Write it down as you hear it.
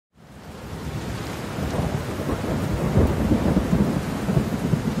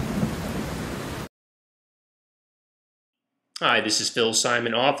Hi, this is Phil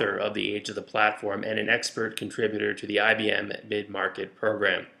Simon, author of The Age of the Platform and an expert contributor to the IBM Mid-Market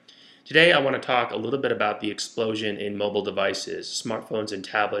Program. Today I want to talk a little bit about the explosion in mobile devices, smartphones and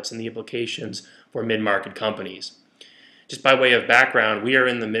tablets, and the implications for mid-market companies. Just by way of background, we are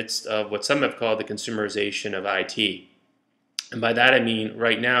in the midst of what some have called the consumerization of IT. And by that I mean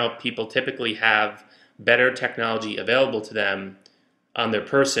right now people typically have better technology available to them on their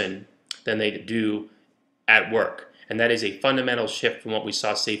person than they do at work. And that is a fundamental shift from what we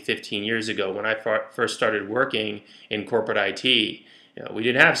saw, say, 15 years ago when I first started working in corporate IT. We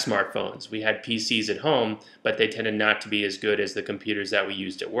didn't have smartphones. We had PCs at home, but they tended not to be as good as the computers that we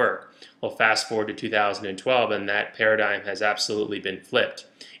used at work. Well, fast forward to 2012, and that paradigm has absolutely been flipped.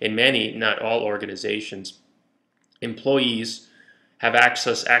 In many, not all organizations, employees have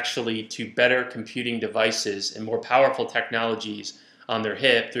access actually to better computing devices and more powerful technologies on their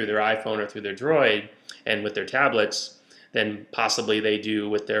hip through their iPhone or through their Droid and with their tablets than possibly they do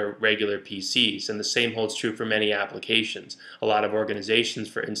with their regular PCs. And the same holds true for many applications. A lot of organizations,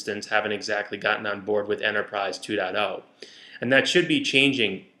 for instance, haven't exactly gotten on board with Enterprise 2.0. And that should be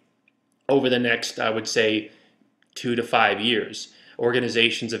changing over the next, I would say, 2 to 5 years.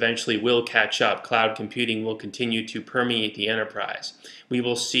 Organizations eventually will catch up. Cloud computing will continue to permeate the enterprise. We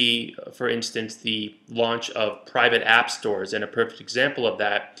will see, for instance, the launch of private app stores, and a perfect example of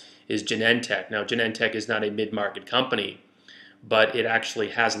that is Genentech. Now, Genentech is not a mid-market company, but it actually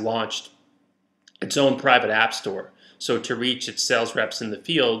has launched its own private app store. So to reach its sales reps in the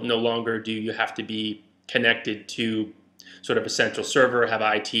field, no longer do you have to be connected to sort of a central server, have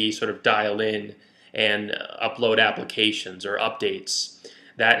IT sort of dial in and upload applications or updates.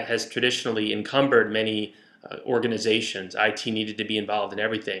 That has traditionally encumbered many organizations. IT needed to be involved in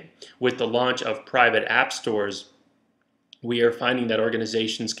everything. With the launch of private app stores, we are finding that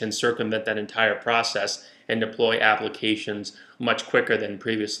organizations can circumvent that entire process and deploy applications much quicker than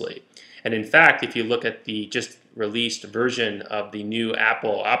previously. And in fact, if you look at the just released version of the new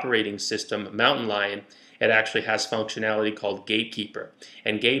Apple operating system, Mountain Lion, it actually has functionality called Gatekeeper.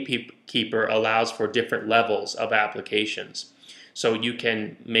 And Gatekeeper allows for different levels of applications. So you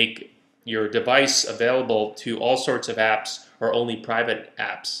can make your device available to all sorts of apps or only private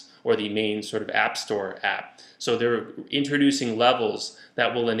apps or the main sort of App Store app. So they're introducing levels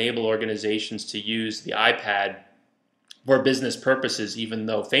that will enable organizations to use the iPad for business purposes, even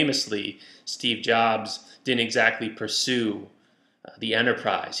though famously Steve Jobs didn't exactly pursue the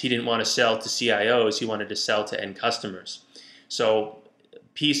enterprise. He didn't want to sell to CIOs, he wanted to sell to end customers. So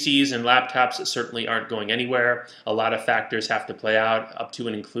PCs and laptops certainly aren't going anywhere. A lot of factors have to play out, up to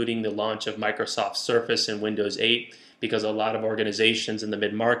and including the launch of Microsoft Surface and Windows 8, because a lot of organizations in the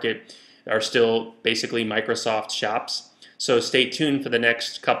mid-market are still basically Microsoft shops. So stay tuned for the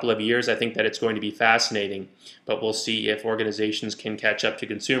next couple of years. I think that it's going to be fascinating, but we'll see if organizations can catch up to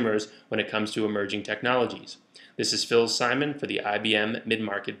consumers when it comes to emerging technologies. This is Phil Simon for the IBM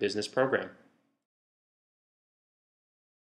Mid-Market Business Program.